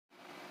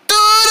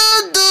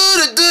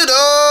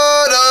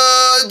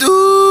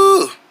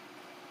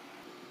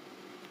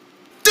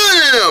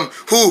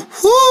Hoo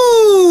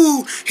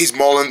hoo! He's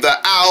mauling the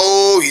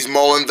owl, he's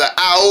mauling the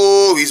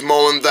owl, he's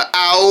mauling the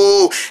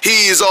owl.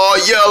 He's all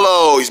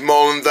yellow, he's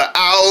mauling the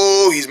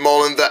owl, he's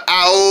mauling the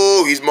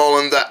owl, he's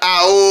mauling the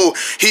owl.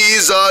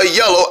 He's a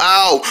yellow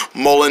owl.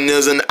 Mullen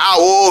is an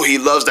owl, he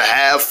loves to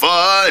have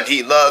fun,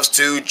 he loves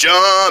to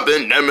jump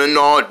and lemon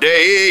all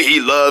day,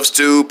 he loves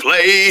to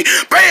play.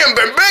 Bam,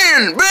 bam,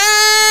 bam,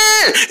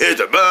 bam!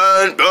 It's a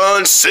bun,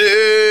 bun,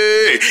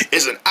 say,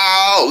 it's an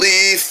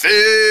owly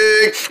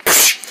thing.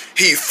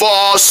 He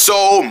falls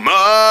so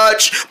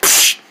much.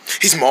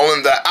 He's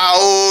mauling the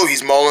owl.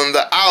 He's mauling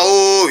the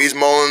owl. He's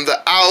mauling the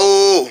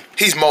owl.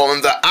 He's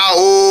mauling the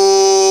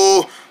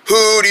owl.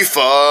 Hootie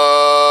fun.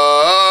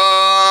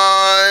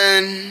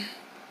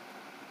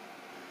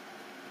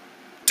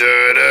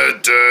 Da da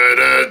da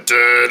da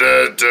da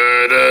da da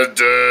da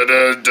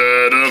da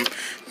da da.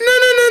 Na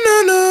na na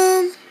na na.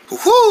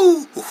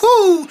 Hoo hoo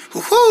hoo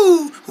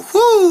hoo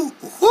hoo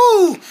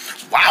hoo.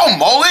 Wow,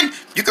 Mullen,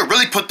 you could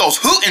really put those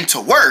hootin' to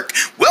work.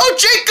 Well,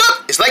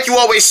 Jacob, it's like you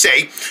always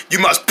say, you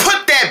must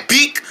put that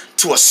beak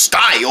to a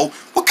style.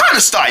 What kind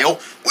of style?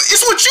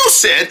 It's what you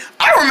said.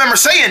 I don't remember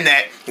saying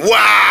that.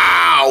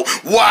 Wow,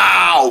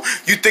 wow.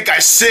 You think I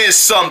said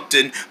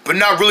something, but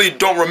not really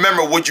don't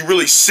remember what you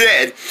really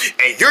said.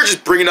 And you're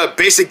just bringing up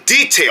basic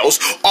details.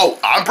 Oh,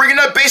 I'm bringing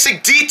up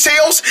basic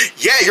details?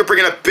 Yeah, you're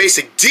bringing up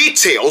basic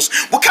details.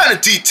 What kind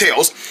of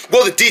details?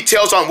 Well, the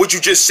details on what you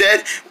just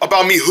said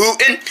about me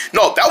hooting?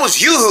 No, that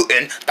was you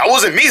hooting. That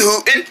wasn't me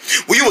hooting.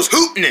 Well, you was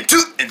hooting and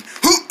tooting,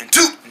 hooting,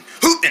 tooting,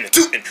 hooting and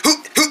tooting,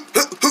 hooting, hoot, hoot,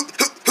 hoot,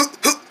 hoot, hoot,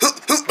 hoot,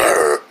 hoot,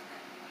 hoot.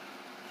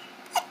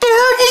 What the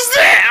heck was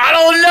that? I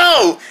don't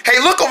know. Hey,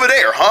 look over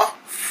there, huh?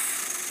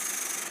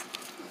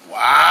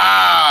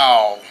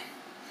 Wow.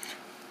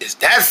 Is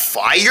that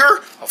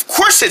fire? Of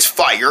course it's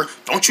fire.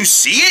 Don't you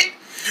see it?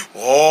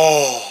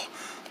 Oh,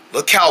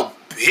 look how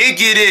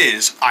big it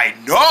is. I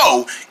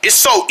know. It's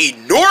so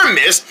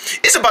enormous.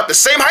 It's about the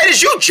same height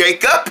as you,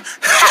 Jacob.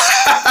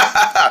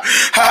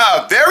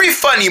 Very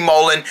funny,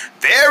 Mullen.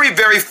 Very,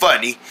 very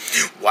funny.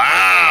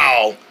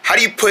 Wow. How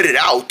do you put it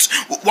out?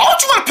 Why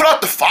don't you want to put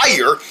out the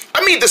fire?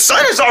 I mean, the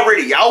sun is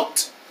already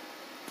out.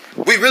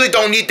 We really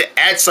don't need to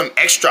add some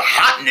extra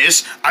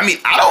hotness. I mean,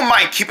 I don't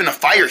mind keeping the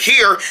fire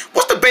here.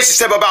 What's the basic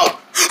step about?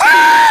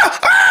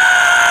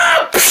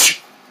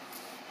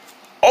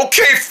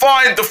 Okay,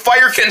 fine, the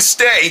fire can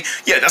stay.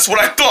 Yeah, that's what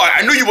I thought.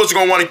 I knew you wasn't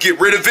gonna want to get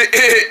rid of it.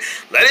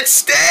 Let it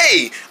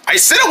stay. I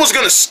said it was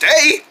gonna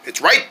stay.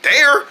 It's right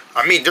there.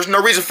 I mean, there's no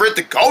reason for it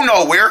to go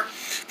nowhere.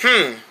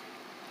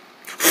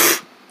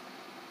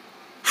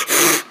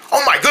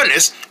 Oh my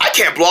goodness, I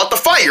can't blow out the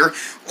fire.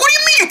 What do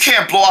you mean you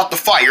can't blow out the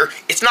fire?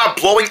 It's not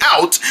blowing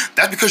out.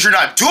 That's because you're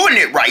not doing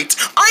it right.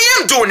 I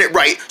am doing it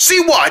right. See,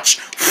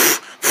 watch.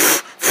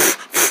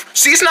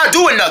 See, it's not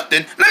doing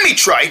nothing. Let me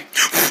try.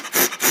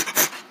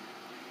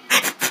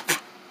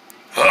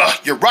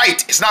 You're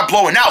right, it's not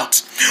blowing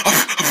out.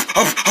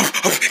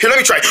 Here, let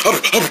me try.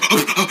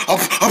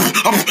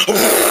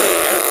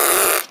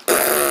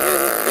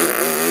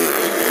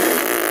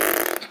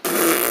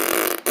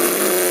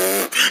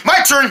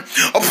 My turn.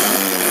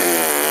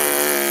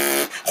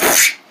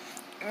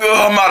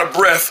 I'm out of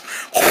breath.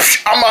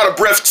 I'm out of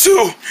breath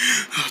too.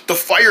 The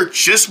fire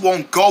just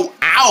won't go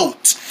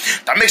out.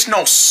 That makes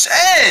no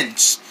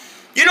sense.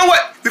 You know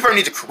what? We probably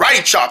need to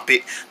karate chop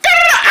it.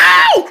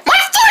 Ow! My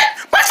foot!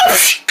 My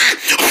foot!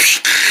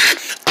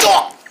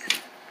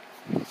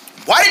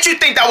 Why did you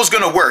think that was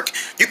gonna work?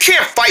 You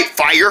can't fight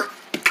fire.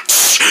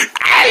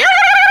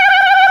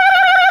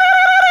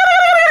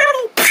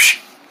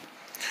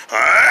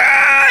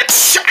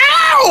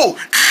 Ow!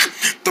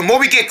 The more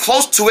we get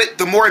close to it,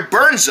 the more it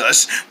burns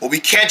us. Well, we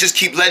can't just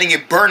keep letting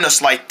it burn us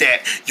like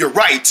that. You're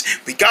right.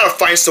 We gotta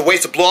find some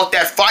ways to blow out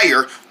that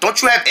fire. Don't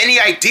you have any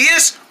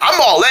ideas? I'm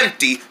all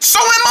empty. So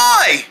am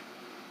I.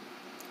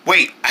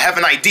 Wait, I have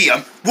an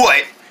idea.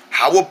 What?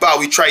 How about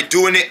we try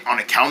doing it on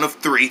a count of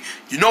 3?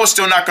 You know it's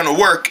still not gonna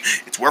work.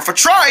 It's worth a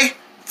try.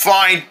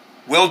 Fine.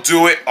 We'll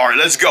do it. All right,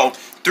 let's go.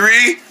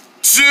 3,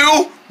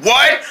 2,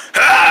 1.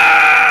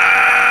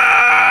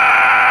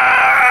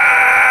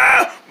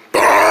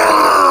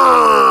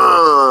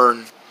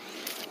 Burn!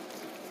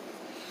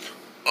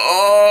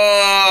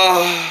 Ow!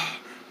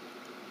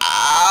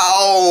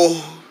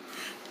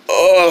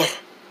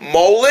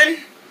 Mullen?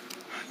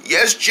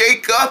 Yes,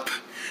 Jacob?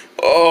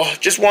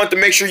 Just wanted to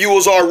make sure you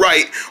was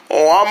alright.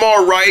 Oh, I'm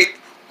alright.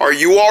 Are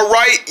you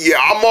alright? Yeah,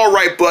 I'm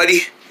alright,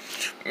 buddy.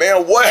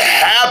 Man, what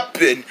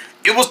happened?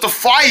 It was the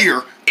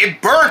fire.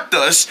 It burnt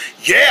us.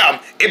 Yeah,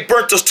 it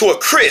burnt us to a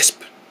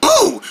crisp.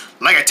 Ooh,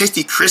 like a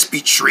tasty crispy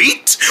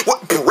treat?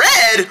 What,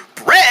 bread?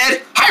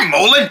 Bread? Hi,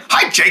 Mullen.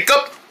 Hi,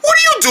 Jacob. What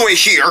are you doing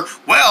here?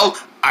 Well,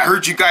 I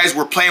heard you guys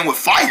were playing with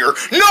fire.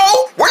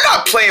 No, we're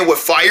not playing with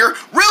fire.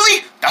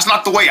 Really? That's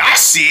not the way I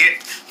see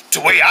it.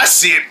 The way I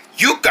see it,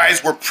 you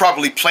guys were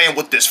probably playing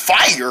with this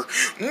fire.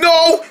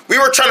 No, we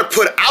were trying to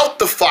put out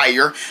the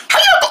fire.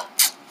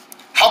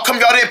 How come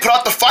y'all didn't put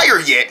out the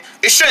fire yet?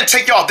 It shouldn't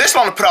take y'all this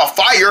long to put out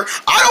fire.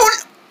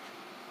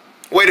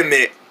 Wait a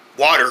minute.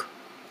 Water.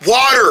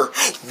 Water!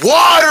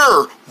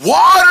 Water!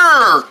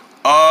 Water!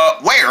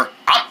 Where?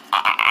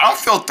 I don't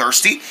feel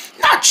thirsty.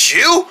 Not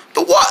you.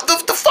 The what?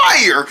 The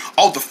fire.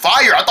 Oh, the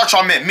fire. I thought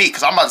y'all meant me,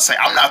 because I'm about to say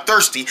I'm not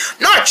thirsty.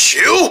 Not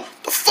you.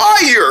 The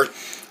fire.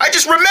 I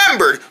just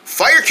remembered.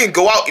 Fire can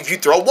go out if you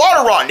throw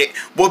water on it.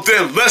 Well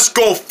then, let's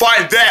go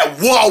find that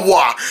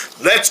Wawa.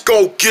 Let's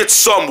go get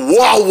some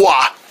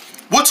Wawa.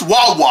 What's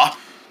Wawa?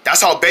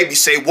 That's how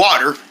babies say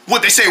water.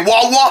 What, they say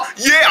Wawa?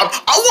 Yeah,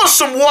 I want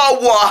some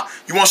Wawa.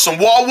 You want some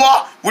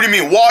Wawa? What do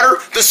you mean,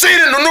 water? Then say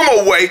it in the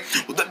normal way.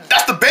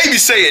 That's the baby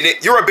saying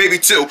it. You're a baby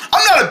too.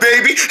 I'm not a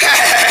baby.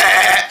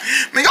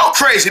 Man, y'all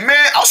crazy,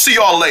 man. I'll see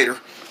y'all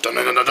later.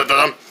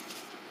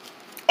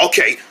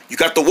 Okay, you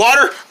got the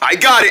water? I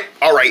got it.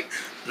 All right,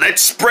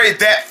 let's spray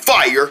that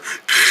fire.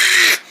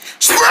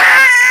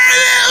 Spray!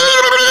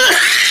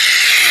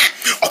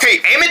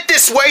 Okay, aim it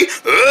this way.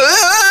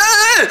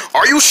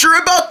 Are you sure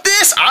about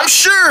this? I'm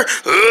sure.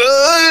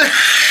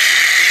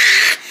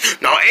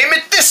 Now aim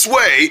it this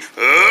way.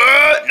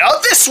 Now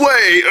this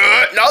way.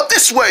 Now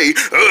this way.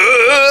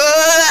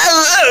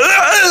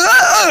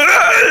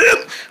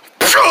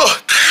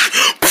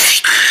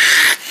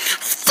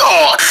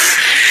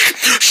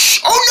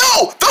 Oh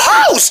no! The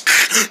house!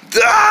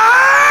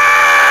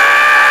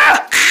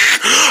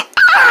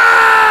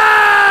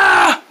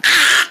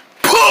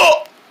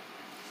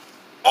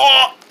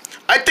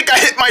 I think I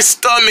hit my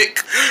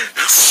stomach.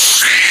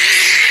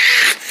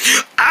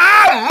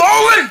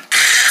 Mullen!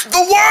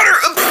 The water!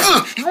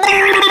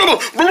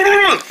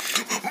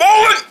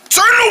 Mullen,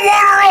 turn the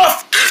water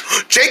off!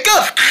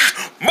 Jacob!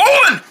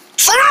 Mullen,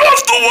 turn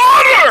off the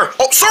water!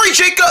 Oh, sorry,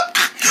 Jacob!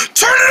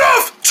 Turn it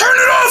off! Turn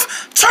it off!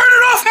 Turn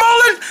it off,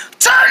 Mullen!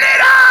 Turn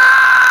it off!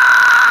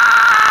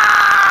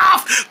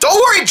 Don't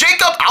worry,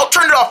 Jacob. I'll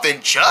turn it off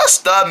in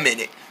just a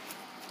minute.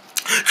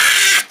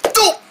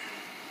 Go!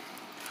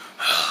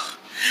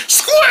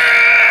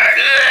 Squirt!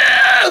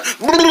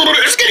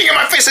 It's getting in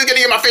my face, it's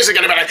getting in my face, it's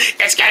getting in my face.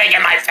 It's getting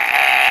in my face.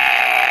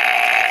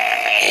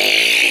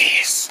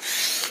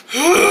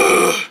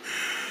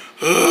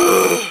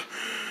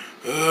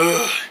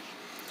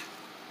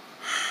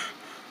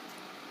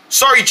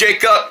 Sorry,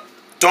 Jacob.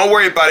 Don't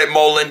worry about it,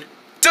 Mullen.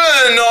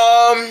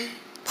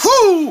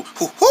 Whoo,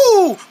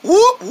 whoop,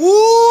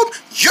 whoop.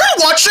 You're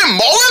watching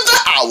Mullen the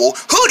Owl.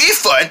 Hootie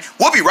Fun.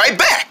 We'll be right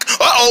back.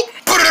 Uh-oh.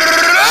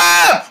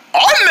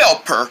 On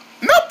Melper.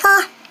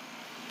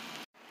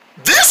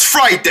 This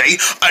Friday,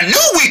 a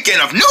new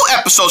weekend of new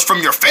episodes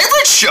from your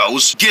favorite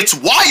shows gets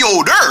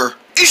wilder.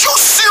 Is you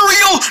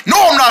cereal?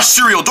 No, I'm not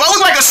cereal. Do I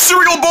look like a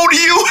cereal bowl to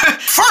you?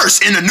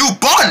 First, in the new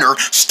Bonner,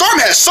 Storm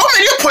has so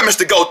many appointments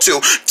to go to.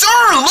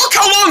 Darn, look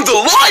how long the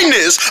line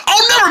is.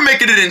 I'll never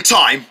make it in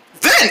time.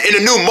 Then, in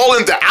the new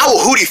Mullen the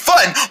Owl Hootie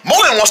Fun,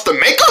 Mullen wants to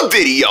make a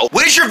video.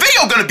 What is your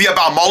video gonna be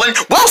about, Mullen?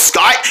 Well,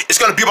 Scott, it's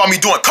gonna be about me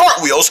doing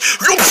cartwheels.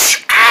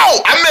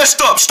 Ow! I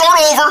messed up. Start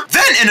over.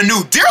 Then, in the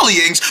new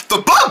Dearlyings,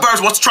 the Bugbirds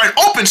wants to try and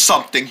open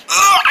something.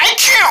 I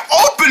can't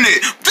open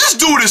it. This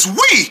dude is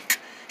weak.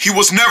 He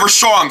was never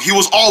strong. He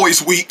was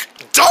always weak.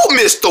 Don't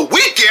miss the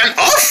weekend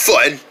of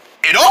fun.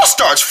 It all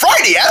starts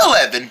Friday at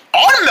 11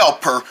 on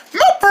Melper.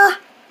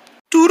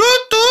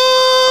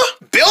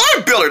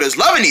 Billard is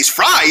loving these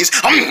fries.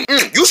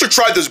 You should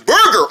try this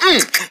burger.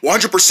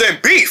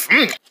 100% beef.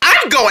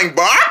 I'm going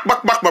bark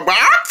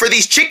for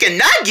these chicken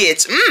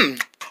nuggets.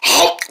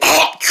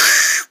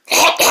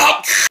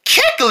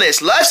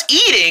 Kickless loves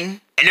eating.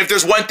 And if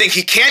there's one thing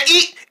he can't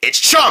eat, it's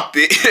Chomp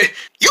It.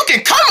 You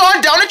can come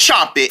on down to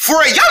Chomp It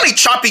for a yummy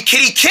Chompy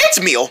Kitty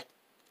Kids meal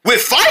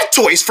with 5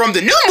 toys from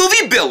the new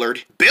movie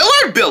Billard,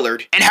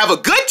 and have a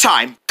good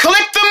time.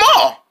 Collect them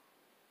all.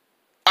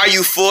 Are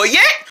you full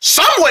yet?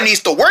 Someone needs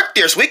to work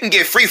there so we can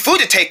get free food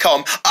to take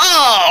home.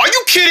 Oh, are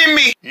you kidding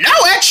me?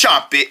 Now at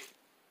Chomp It.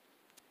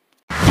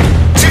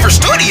 Silver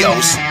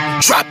Studios,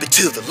 drop it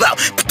to the low.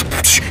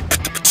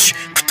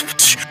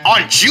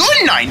 On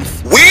June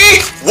 9th,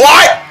 we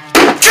want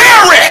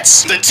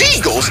carrots! The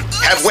Teagles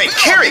have went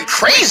carrot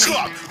crazy.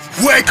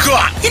 Wake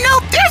up! You know,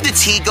 they're the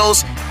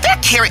Teagles. They're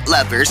carrot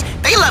lovers.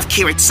 They love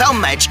carrots so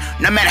much.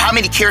 No matter how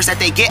many carrots that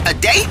they get a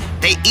day,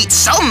 they eat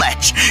so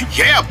much.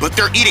 Yeah, but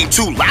they're eating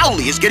too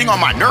loudly. It's getting on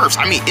my nerves.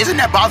 I mean, isn't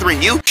that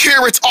bothering you?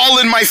 Carrots all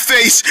in my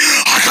face.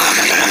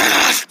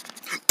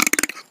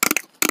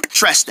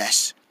 Trust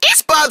us.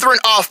 It's bothering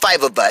all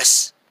 5 of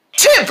us.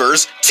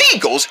 Timbers,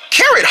 Teagles,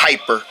 Carrot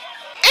Hyper.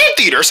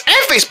 Anteaters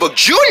and Facebook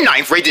June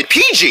 9th rated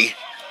PG.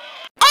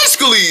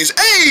 Icecleese,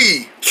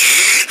 hey!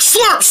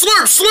 Slurp,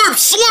 slurp, slurp,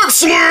 slurp,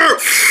 slurp!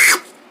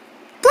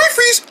 Brain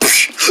freeze!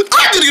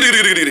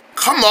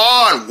 Come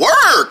on,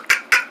 work!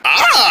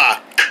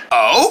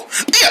 Oh!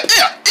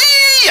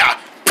 Yeah!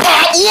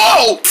 Pop,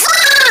 whoa!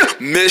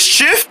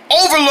 Mischief,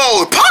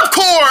 overload,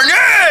 popcorn,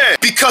 yeah!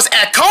 Because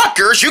at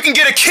Conker's, you can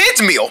get a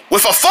kid's meal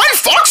with a fun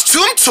Fox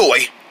Tomb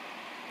toy.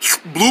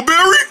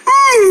 Blueberry?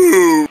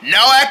 Ooh.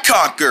 Now at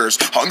Conker's,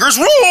 Hunger's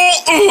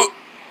Rule!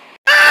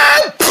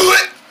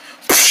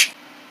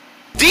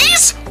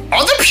 These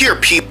are the Pure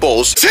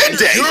Peoples.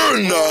 Today, you're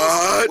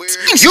not.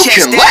 You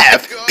can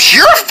laugh.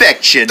 Pure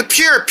affection. The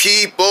Pure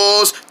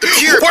Peoples. The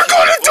Pure. We're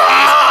gonna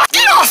die.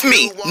 Get off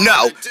me.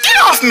 No. Get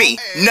off me.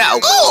 No.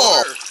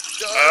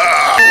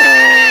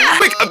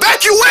 Quick,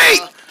 evacuate!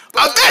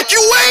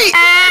 Evacuate!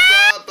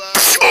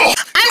 Oh.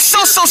 I'm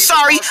so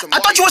sorry. I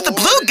thought you was the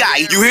blue guy.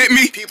 You hit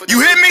me? You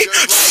hit me?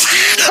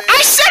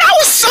 I said I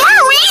was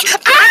sorry!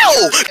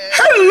 Ow!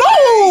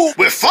 Hello!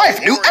 With 5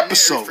 new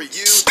episodes.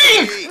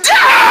 Sting!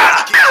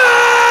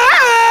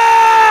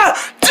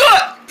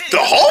 The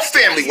whole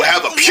family will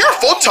have a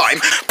pureful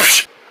time.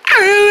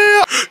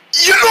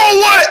 You know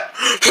what?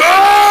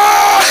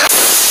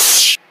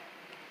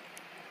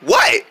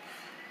 What?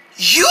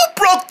 You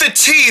broke the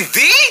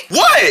TV?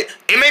 What?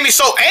 It made me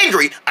so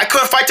angry, I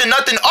couldn't fight to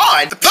nothing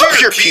on. The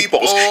Pure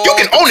Peoples. You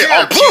can own it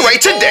on Blu-ray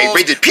today,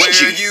 rated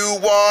PG. You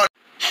want?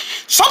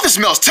 Something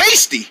smells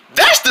tasty.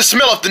 That's the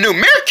smell of the new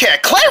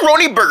Meerkat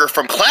Claroni burger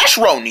from Clash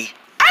Roni.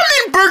 I'm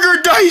in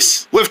burger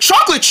dice with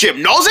chocolate chip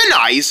nose and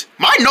eyes.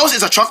 My nose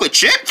is a chocolate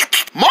chip.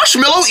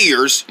 Marshmallow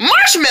ears.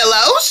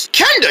 Marshmallows?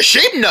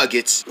 Candy-shaped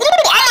nuggets.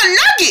 Ooh, I'm a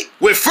nugget.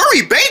 With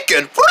furry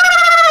bacon.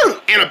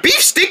 And a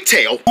beef stick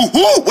tail.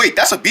 Ooh, wait,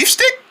 that's a beef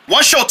stick?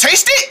 Once you'll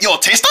taste it, you'll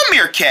taste a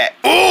meerkat.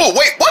 Oh,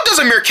 wait, what does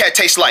a meerkat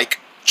taste like?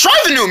 Try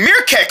the new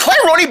Meerkat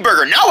Claroni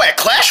burger now at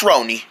Clash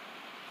Roni.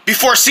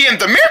 Before seeing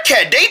the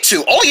Meerkat Day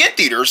 2, only in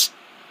theaters.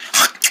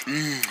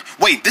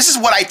 Wait, this is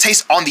what I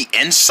taste on the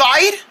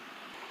inside?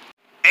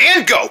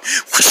 And go.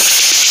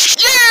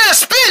 Yeah,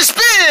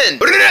 spin!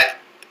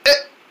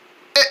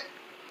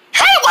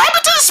 Hey, what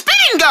happened to the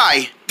spinning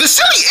guy? The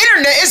silly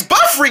internet is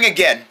buffering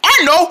again.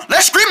 I know,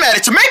 let's scream at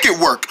it to make it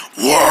work.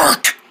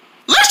 Work!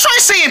 Let's try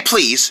saying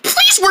please.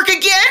 Please work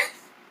again.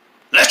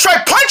 Let's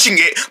try punching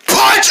it.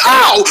 Punch!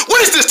 Ow!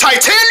 What is this,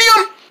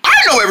 titanium? I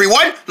know,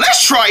 everyone.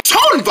 Let's try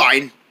Tone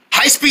Vine.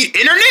 High-speed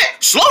internet,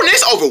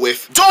 slowness over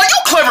with. Dawn, you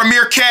clever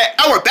meerkat.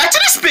 And we're back to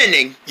the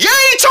spinning.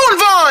 Yay, Tone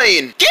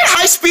Vine! Get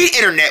high-speed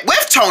internet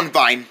with Tone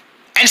Vine.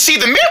 And see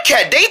the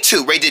Meerkat Day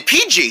 2, rated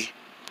PG.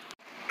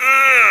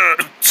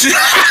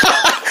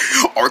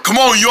 Alright, come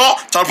on, y'all.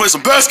 Time to play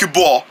some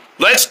basketball.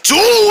 Let's do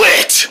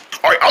it!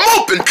 Alright, I'm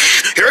open.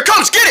 Here it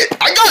comes, get it.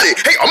 I got it.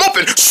 Hey, I'm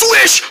open.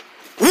 Swish!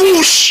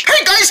 Whoosh!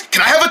 Hey guys,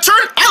 can I have a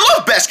turn? I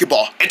love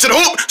basketball. Into the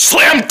hoop,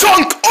 slam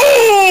dunk!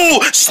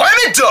 Ooh! Slam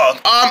and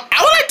dunk! I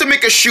would like to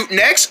make a shoot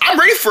next. I'm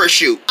ready for a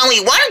shoot. Only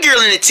one girl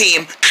in the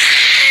team.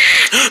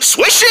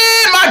 Swish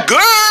it, my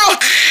girl!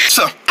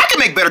 So, I can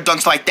make better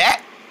dunks like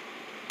that.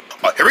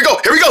 Here we go.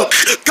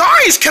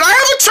 Guys, can I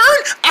have a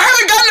turn? I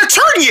haven't gotten a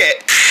turn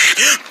yet.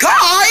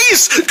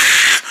 Guys!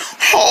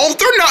 Oh,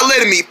 they're not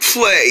letting me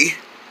play.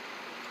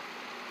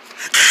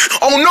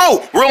 Oh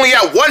no, we're only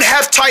at 1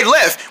 half-time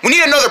left. We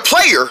need another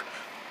player.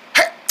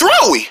 Hey,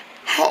 Throwy!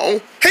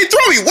 Oh, hey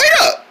Throwy, wait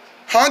up!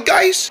 Huh,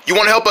 guys? You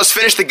want to help us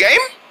finish the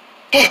game?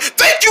 Oh,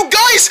 thank you,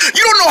 guys!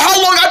 You don't know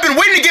how long I've been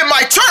waiting to get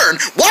my turn.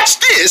 Watch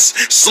this.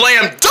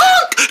 Slam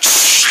dunk!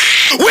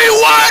 We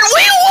won!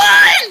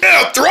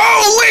 Yeah, throw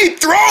away!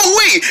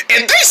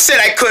 And they said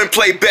I couldn't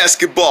play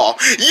basketball.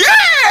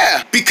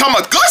 Yeah! Become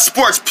a good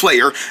sports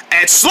player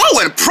at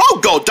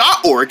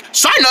slowandprogo.org.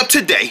 Sign up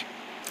today.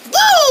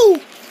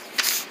 Woo!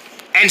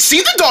 And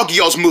see the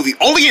Doggy-O's movie,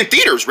 only in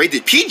theaters,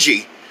 rated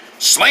PG.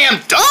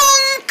 Slam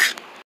dunk!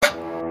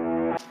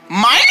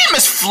 My name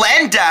is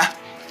Flenda.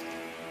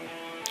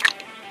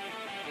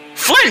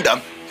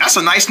 Flenda? That's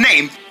a nice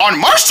name. On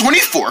March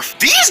 24th,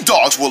 these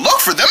dogs will look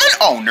for them an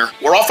owner.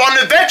 We're off on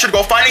an adventure to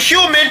go find a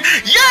human.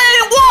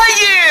 Yay,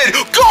 Wyatt!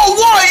 Go,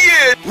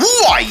 Wyatt!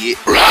 Wyatt?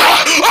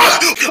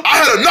 I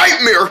had a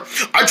nightmare.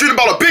 I dreamed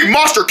about a big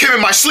monster came in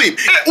my sleep.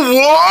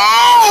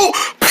 Whoa!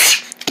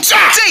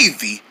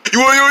 Davey! You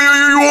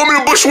want me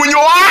to bush you in your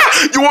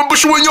eye? You want to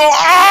bush you in your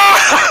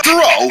eye?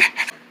 Bro,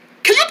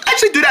 can you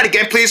actually do that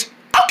again, please?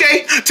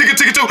 Okay.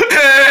 Tickle.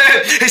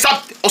 Hey,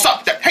 stop. Oh,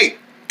 stop. Hey,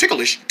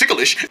 ticklish.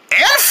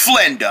 And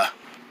Flenda.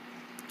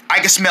 I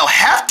can smell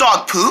half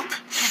dog poop.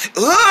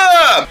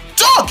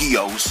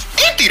 Doggy-O's.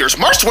 In theaters,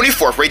 March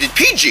 24th, rated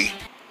PG.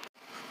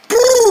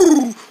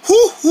 Boo!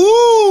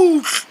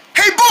 Hoo-hoo!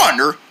 Hey,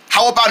 Bonner.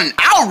 How about an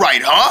owl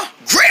ride, huh?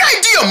 Great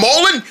idea,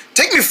 Molin!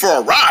 Take me for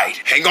a ride.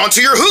 Hang on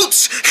to your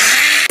hoots.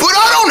 But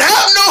I don't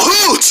have no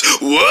hoots!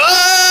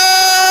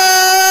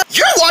 What?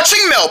 You're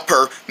watching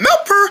Melper.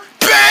 Melper,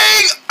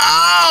 bang!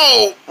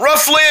 Ow!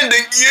 Rough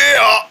landing,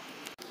 yeah!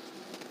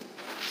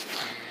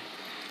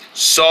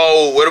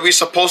 So, what are we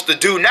supposed to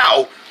do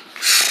now?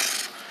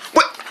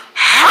 What?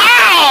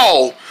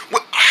 How?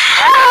 What?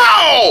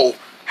 How?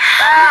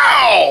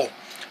 How?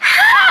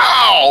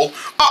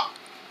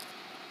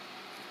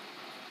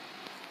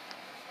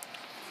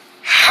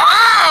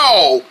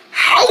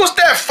 How was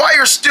that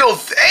fire still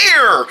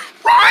there?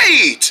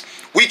 Right!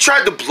 We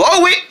tried to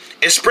blow it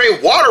and spray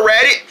water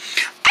at it.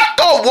 I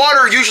thought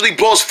water usually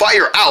blows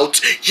fire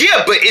out.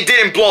 Yeah, but it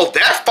didn't blow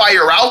that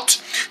fire out.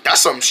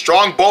 That's some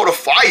strong bolt of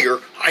fire.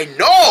 I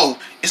know.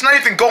 It's not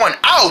even going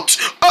out.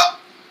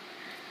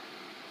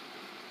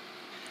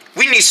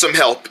 We need some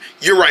help.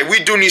 You're right,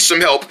 we do need some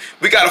help.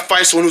 We gotta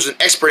find someone who's an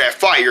expert at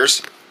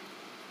fires.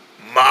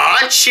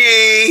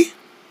 Monchi!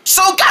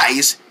 So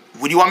guys,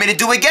 what do you want me to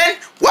do again?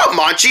 Well,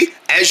 Monchi,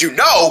 as you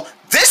know,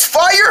 this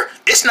fire,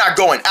 it's not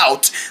going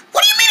out.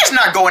 What do you mean it's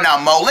not going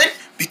out, Molin?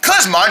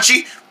 Because,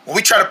 Monchi, when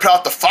we try to put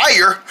out the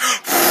fire,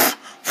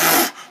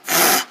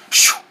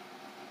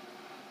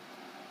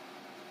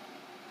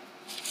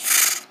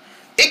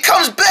 it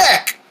comes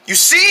back. You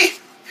see?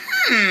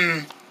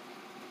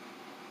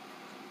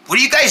 What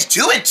are you guys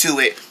doing to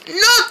it?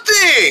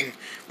 Nothing.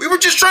 We were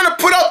just trying to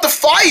put out the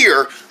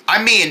fire.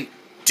 I mean,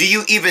 are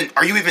you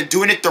even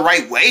doing it the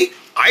right way?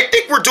 I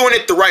think we're doing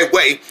it the right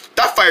way.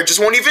 That fire just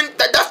won't even,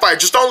 that fire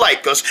just don't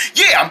like us.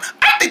 Yeah,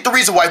 I think the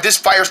reason why this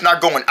fire's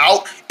not going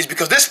out is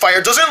because this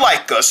fire doesn't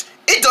like us.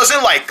 It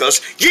doesn't like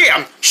us.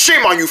 Yeah,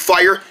 shame on you,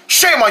 fire.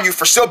 Shame on you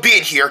for still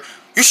being here.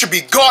 You should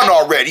be gone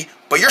already,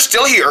 but you're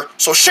still here,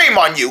 so shame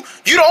on you.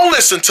 You don't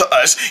listen to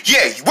us.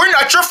 Yeah, we're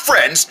not your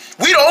friends.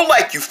 We don't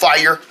like you,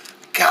 fire.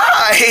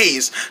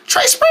 Guys,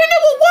 try spraying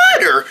it with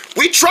water.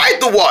 We tried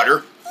the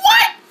water.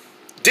 What?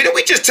 Didn't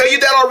we just tell you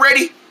that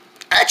already?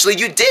 Actually,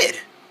 you did.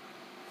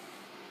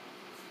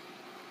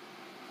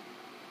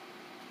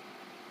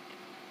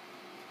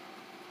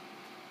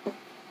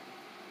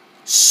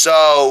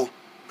 So,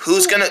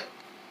 who's gonna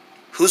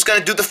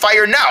do the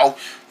fire now?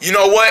 You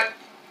know what?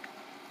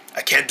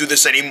 I can't do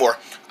this anymore.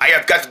 I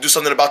have got to do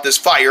something about this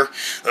fire.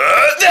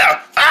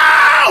 There!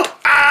 Ow! Ow!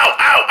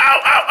 Ow!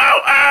 Ow! Ow!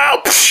 Ow!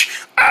 Ow!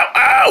 Psh! Ow!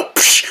 Ow!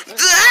 Psh!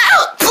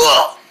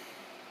 Ow!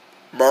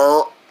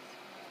 Brr.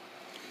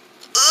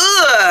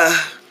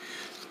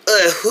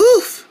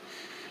 Hoof.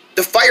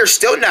 The fire's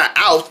still not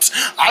out.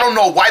 I don't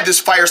know why this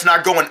fire's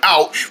not going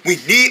out. We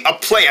need a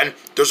plan.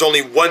 There's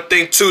only one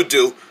thing to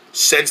do.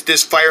 Since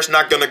this fire's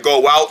not gonna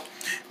go out,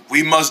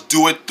 we must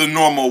do it the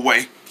normal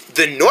way.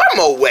 The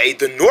normal way?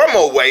 The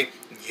normal way?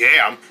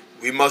 Yeah,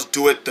 we must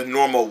do it the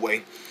normal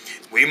way.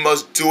 We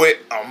must do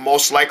it on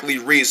most likely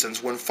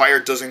reasons when fire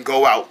doesn't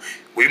go out.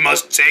 We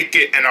must take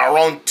it in our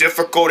own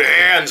difficult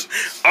hands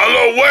on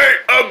the way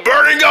of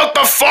burning out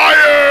the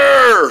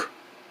fire!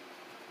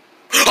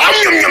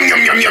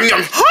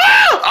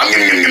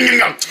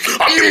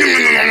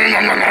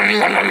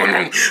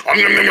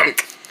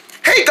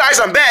 Hey guys,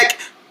 I'm back.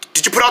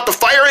 Did you put out the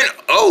fire in?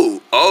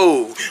 Oh.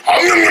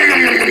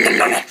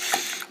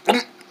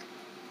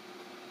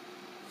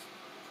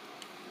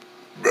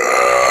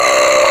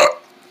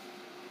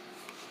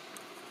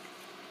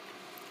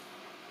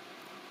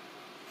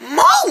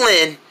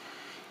 Mullen,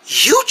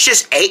 you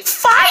just ate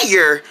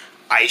fire.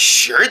 I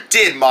sure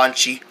did,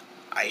 Monchi.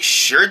 I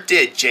sure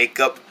did,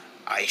 Jacob.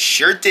 I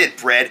sure did,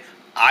 Bread.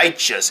 I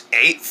just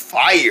ate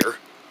fire.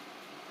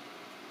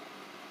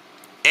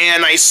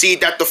 And I see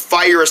that the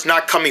fire is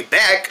not coming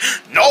back.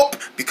 Nope,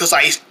 because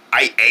I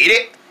ate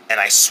it and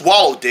I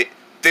swallowed it.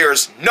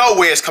 There's no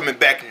way it's coming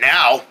back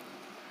now.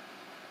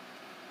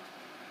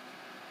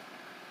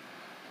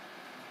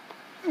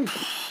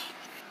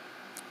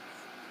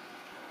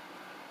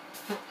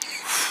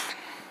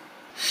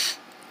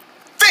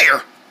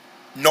 There!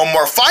 No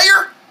more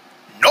fire,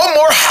 no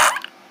more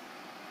hot.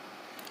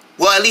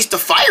 Well, at least the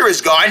fire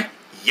is gone.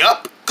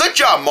 Yup. Good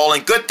job,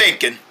 Mullen. Good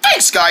thinking.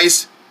 Thanks,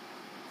 guys.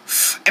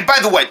 And by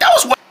the way, that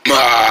was what...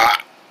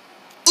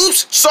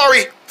 Oops,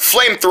 sorry.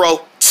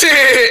 Flamethrow.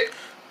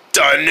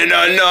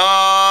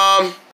 Dun-dun-dun-dun.